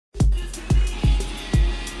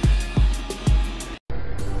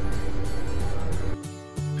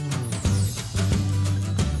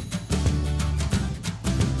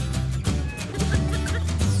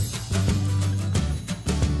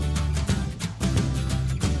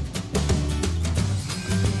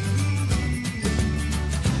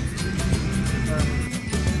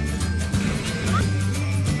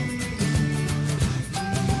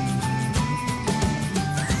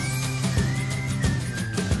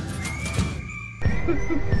morning,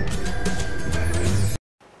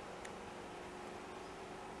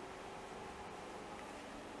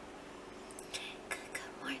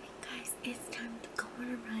 guys. It's time to go on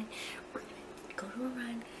a run. We're gonna go to a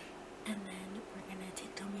run, and then we're gonna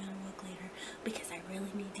take Tommy on a walk later because I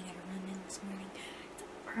really need to get a run in this morning. It's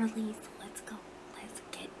early, so let's go. Let's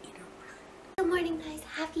get in a run. Good morning, guys.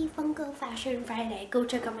 Happy Funko Fashion Friday. Go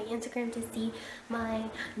check out my Instagram to see my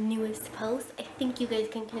newest post. I think you guys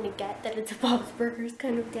can kind of get that it's a Bob's Burgers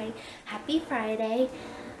kind of day. Happy Friday.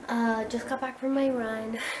 Just got back from my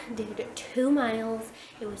run. Did 2 miles.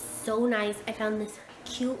 It was so nice. I found this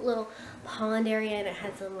cute little pond area and it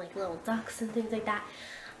had some like little ducks and things like that.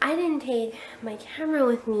 I didn't take my camera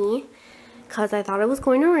with me because I thought it was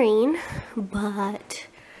going to rain, but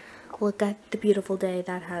look at the beautiful day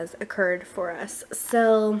that has occurred for us.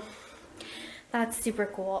 So that's super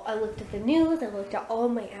cool. I looked at the news, I looked at all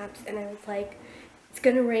my apps, and I was like, it's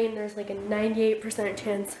gonna rain. There's like a 98%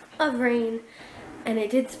 chance of rain, and it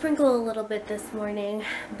did sprinkle a little bit this morning,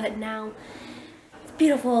 but now it's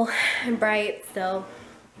beautiful and bright. So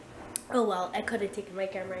oh well, I could have taken my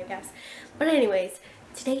camera, I guess. But anyways,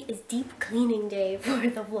 today is deep cleaning day for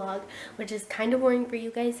the vlog, which is kind of boring for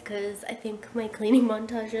you guys because I think my cleaning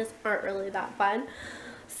montages aren't really that fun.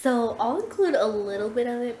 So I'll include a little bit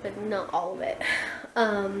of it, but not all of it.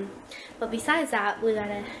 But besides that, we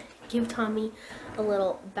gotta give Tommy a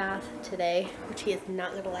little bath today, which he is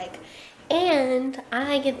not gonna like. And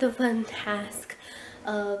I get the fun task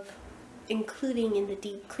of including in the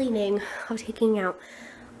deep cleaning of taking out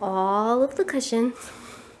all of the cushions,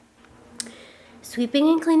 sweeping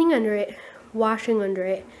and cleaning under it, washing under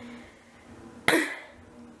it,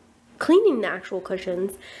 cleaning the actual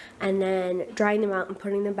cushions, and then drying them out and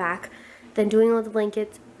putting them back, then doing all the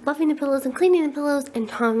blankets, fluffing the pillows and cleaning the pillows, and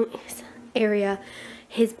Tommy's area,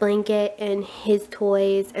 his blanket and his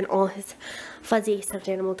toys and all his fuzzy stuffed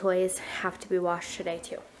animal toys have to be washed today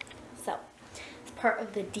too. So it's part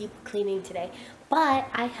of the deep cleaning today. But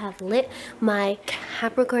I have lit my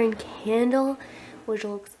Capricorn candle, which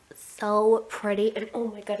looks so pretty, and oh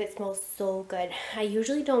my god, it smells so good. I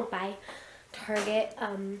usually don't buy Target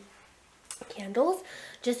candles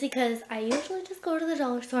just because I usually just go to the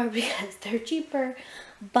dollar store because they're cheaper,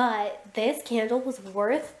 but this candle was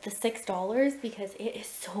worth the $6 because it is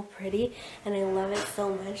so pretty and I love it so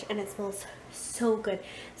much and it smells so good.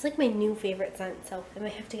 It's like my new favorite scent, so I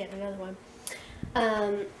might have to get another one.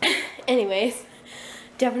 Anyways,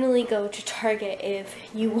 definitely go to Target if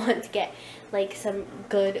you want to get like some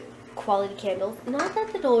good quality candles. Not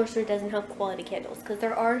that the dollar store doesn't have quality candles, because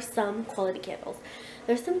there are some quality candles.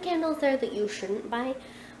 There's some candles there that you shouldn't buy,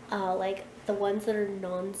 like the ones that are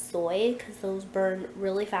non-soy, because those burn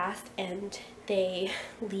really fast and they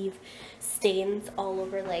leave stains all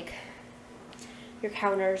over like your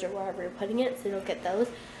counters or wherever you're putting it, so you don't get those.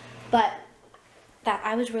 But that,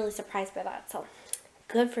 I was really surprised by that, so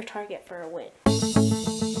good for Target for a win.